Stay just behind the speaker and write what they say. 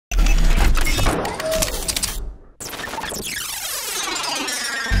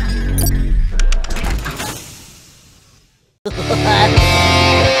You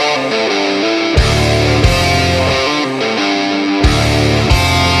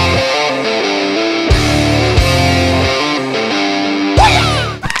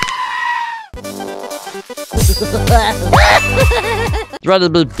ready to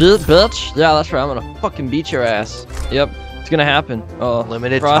be beat, bitch? Yeah, that's right. I'm gonna fucking beat your ass. Yep, it's gonna happen. Oh,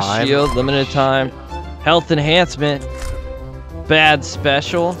 limited frost time. shield, limited time, health enhancement, bad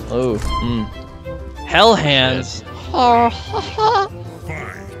special. Oh, hell hands. I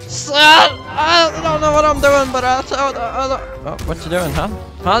don't know what I'm doing, but oh, what you doing, huh?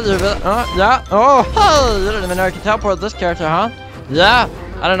 Yeah. Oh, you didn't even know I could teleport this character, huh? Yeah.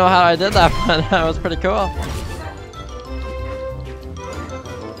 I don't know how I did that, but that was pretty cool.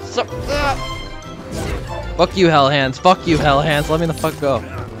 So, fuck you, hell hands. Fuck you, hell hands. Let me the fuck go.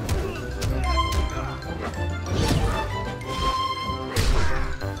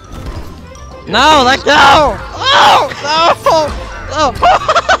 No, let go! Oh, no!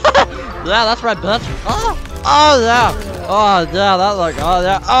 Yeah, that's right, bitch. Oh, yeah. Oh, yeah, that looks. Oh,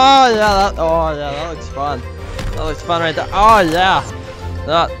 yeah. Oh, yeah. That looks fun. That looks fun right there. Oh, yeah.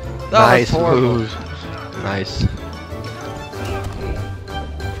 That Nice was horrible. moves. Nice.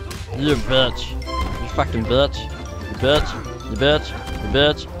 You bitch. You fucking bitch. You bitch. You bitch. You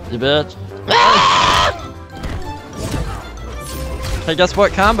bitch. You bitch. Hey, guess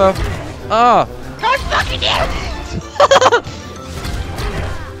what? Combo. Oh. God fucking damn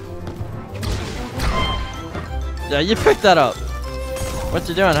Yeah, you picked that up. What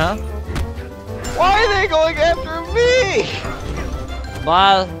you doing, huh? Why are they going after me?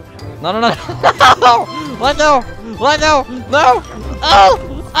 Bye. No. No! Let go! Let go! No! Oh!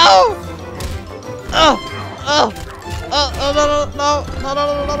 Oh! Oh! Oh! Oh! No! No!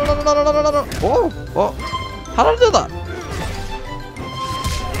 Oh! Oh! How did I do that?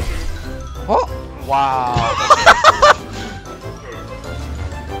 Oh! Wow.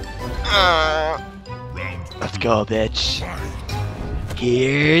 Let's go, bitch.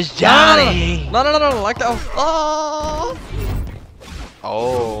 Here's Johnny. No! Let go! Oh!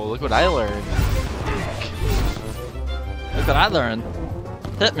 Oh, look what I learned. Look what I learned.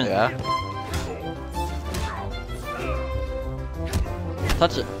 Hit me. Yeah.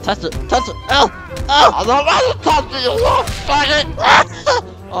 Touch it. Touch it. Touch it. Oh! Oh! I'm not gonna touch you, you little faggot!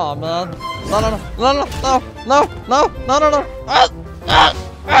 Oh man. No!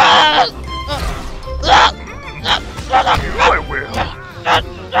 I will.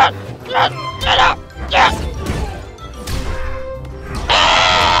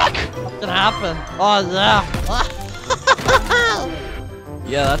 What's gonna happen? Oh yeah.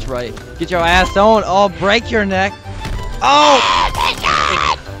 Yeah, that's right. Get your ass on. Oh, break your neck. Oh!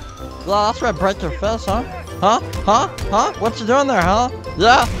 Well, that's right. Break your fist, huh? Huh? What you doing there, huh?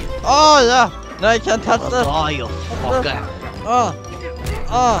 Yeah. Oh yeah. No, you can't touch this. Oh, you fucker.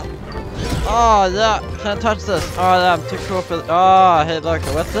 Oh yeah. Can't touch this. Oh yeah. I'm too cool for. Oh hey, look.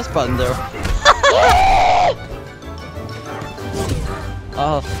 What's this button do? I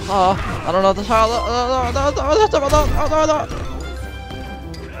don't know the child.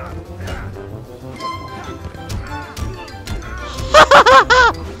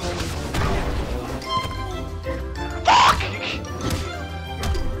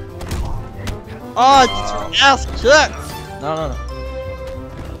 Oh, get your ass kicked! No.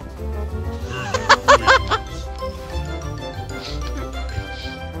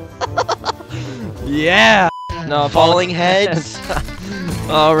 Yeah! No, Falling heads.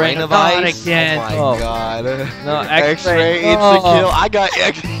 Oh, Rain of ice. again. Oh my god. No, X-ray, it's the kill. I got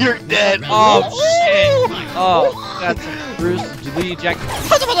X. You're dead. Oh shit! Oh, that's Bruce Lee Jack.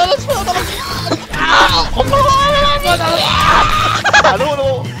 I don't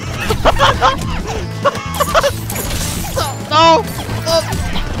know. No!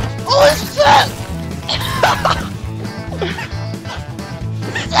 Holy shit!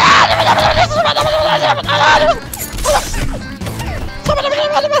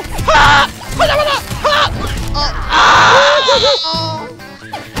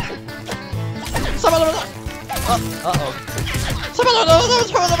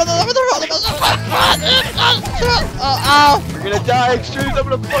 You're gonna die, Extremes. I'm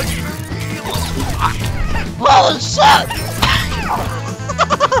gonna punch you. Holy shit!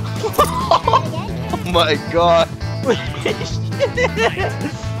 Oh my god.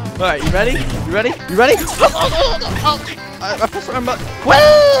 Alright, you ready? You ready? You ready? I pressed the wrong button.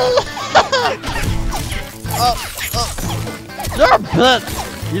 You're a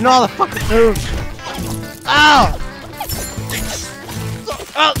bitch! You know how to fucking move! Ow!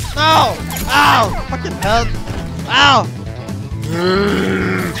 Oh, no! Ow! Fucking head! Ow!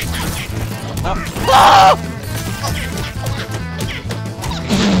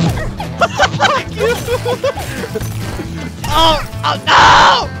 Oh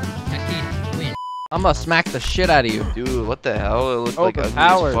no! I'm gonna smack the shit out of you. Dude, what the hell? It looks like ugly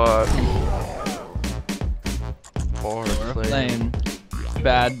Overpowered. as fuck. Lane.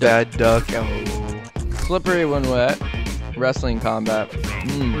 Bad duck. Oh. Slippery when wet. Wrestling combat.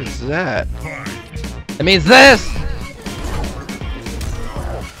 What is that? It means this!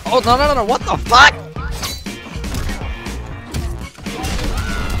 Oh, no, what the fuck?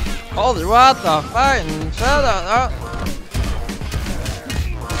 Holy, what the fuck? Shut up.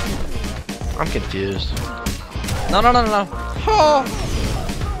 I'm confused. No. Oh.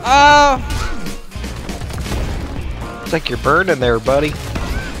 Oh. It's like you're burning there, buddy.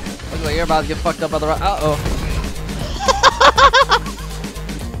 Looks like you're about to get fucked up by the rock. Uh-oh.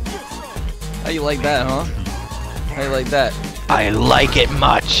 How you like that, huh? How you like that? I like it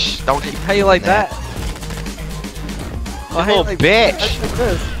much. Don't keep How you like that? Oh, little bitch. Like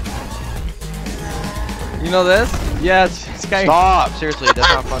this. You know this? Yeah, it's kind of. Stop. Seriously, that's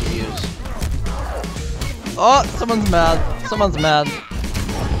not fun to use. Oh, someone's mad. Someone's mad.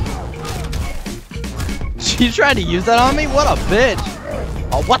 She tried to use that on me? What a bitch.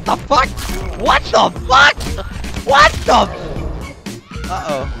 Oh, what the fuck? What the fuck? What the?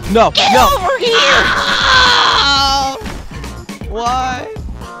 Uh-oh. No. Get no. over here! Ah! Why?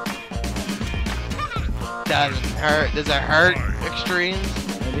 Doesn't hurt. Does it hurt? Extremes?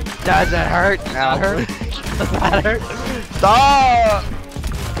 Maybe. Does it hurt? That hurt? Does that hurt? Stop!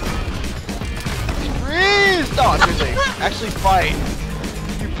 Extremes! Stop, seriously. Actually fight.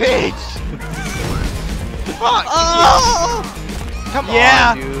 You bitch! Fuck! Oh! Come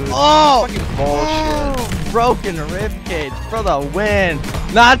Yeah. on, dude. Oh! Fucking bullshit. Oh, broken ribcage for the win.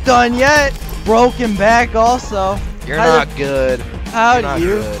 Not done yet. Broken back also. You're not good. How You're do not you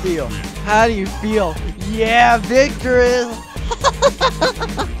good. feel? How do you feel? Yeah, victory.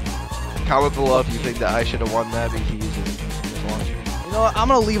 Comment below if you think that I should have won that because he's just watching. You know what? I'm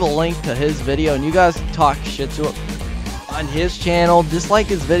gonna leave a link to his video, and you guys talk shit to him on his channel. Dislike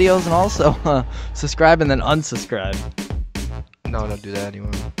his videos, and also subscribe and then unsubscribe. No, don't do that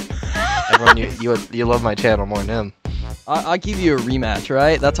anymore. Everyone, you love my channel more than him. I'll give you a rematch,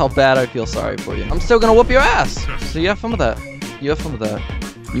 right? That's how bad I feel sorry for you. I'm still gonna whoop your ass. So you have fun with that. You have fun with that.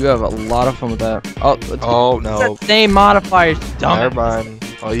 You have a lot of fun with that. Oh no. Same modifiers, dumb. Never mind.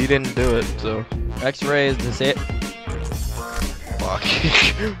 Oh, you didn't do it, so. X-rays, that's it. Fuck.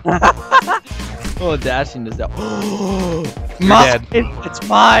 Oh, dashing is down. You're Mine! dead. It's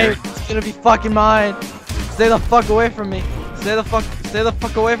mine! It's gonna be fucking mine! Stay the fuck away from me! Stay the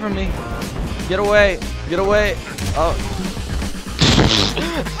fuck away from me! Get away! Get away! Oh.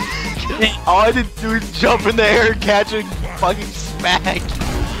 All I did do is jump in the air and catch a fucking smack.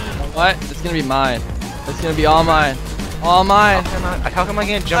 What? It's gonna be mine. It's gonna be all mine. All mine! How come I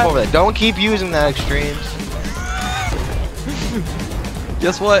can't jump over that? Don't keep using that, Extremes.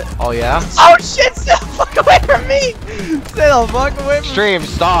 Guess what? Oh yeah? Oh shit! Stay the fuck away from me! Stay the fuck away from me! Extremes,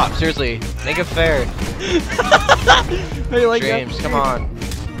 stop. Seriously. Make it fair. How you like that? Extremes, come on.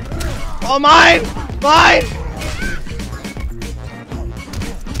 Oh, mine! Mine!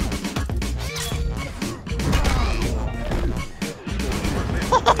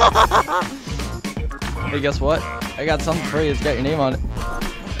 Hey, guess what? I got something for you. It's got your name on it.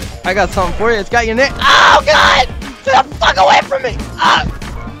 I got something for you. It's got your name. Oh, God! Get the fuck away from me! Ah!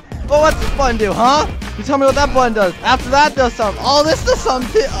 Well, what's this button do, huh? You tell me what that button does. After that does something. Oh, this does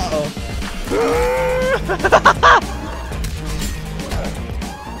something too. Uh-oh.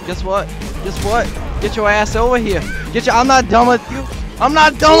 Guess what? Guess what? Get your ass over here. Get your. I'm not done with you. I'm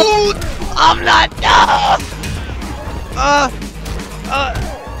not done. I'm not done.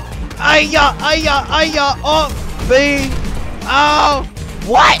 Aya. Oh, B. Oh.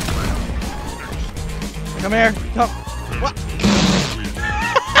 What? Come here. Come. What?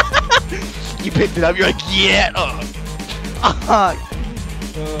 You picked it up, you're like, yeah!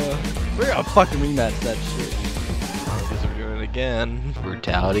 We're gonna fucking rematch that shit. I guess we're doing it again.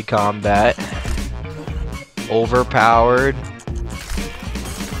 Brutality combat. Overpowered.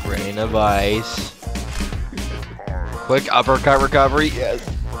 Rain of ice. Quick uppercut recovery. Yes.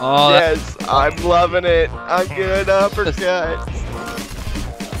 Oh, yes, I'm loving it. I'm good uppercut.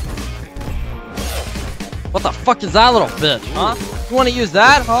 What the fuck is that little bitch, huh? You wanna use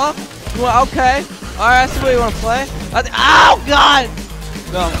that, huh? You want, okay. Alright, I see what you wanna play. Oh, God!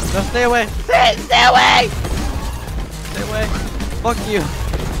 No, stay away. Stay away! Stay away. Fuck you.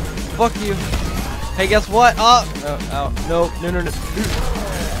 Fuck you. Hey, guess what? Oh, no.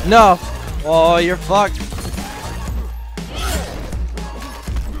 No. Oh, you're fucked.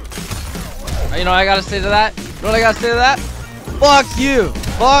 You know what I gotta say to that? You know what I gotta say to that? Fuck you!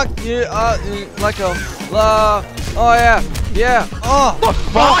 Fuck you. Let go. Oh yeah. Yeah. Oh. The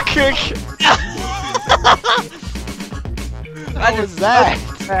fuck? I was that?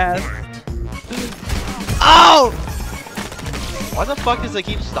 Oh! Why the fuck does it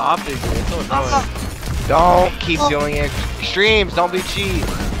keep stopping? It's so annoying. Don't keep doing it. Extremes, don't be cheap.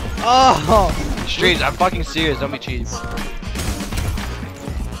 Oh! Extremes, I'm fucking serious, don't be cheap.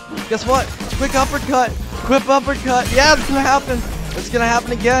 Guess what? Quick uppercut. Quick uppercut. Yeah, it's gonna happen. It's gonna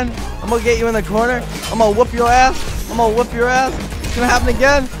happen again. I'm gonna get you in the corner. I'm gonna whoop your ass. I'm gonna whoop your ass. It's gonna happen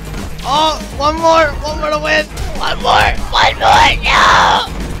again. Oh, one more to win. One more! No!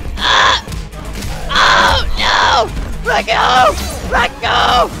 Oh, no! Let go! Let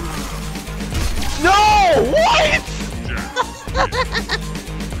go! No! What?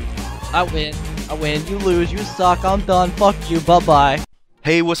 I win. You lose. You suck. I'm done. Fuck you. Bye-bye.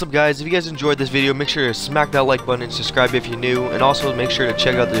 Hey, what's up guys? If you guys enjoyed this video, make sure to smack that like button and subscribe if you're new, and also make sure to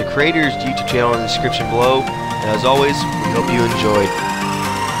check out the creator's YouTube channel in the description below. And as always, we hope you enjoyed.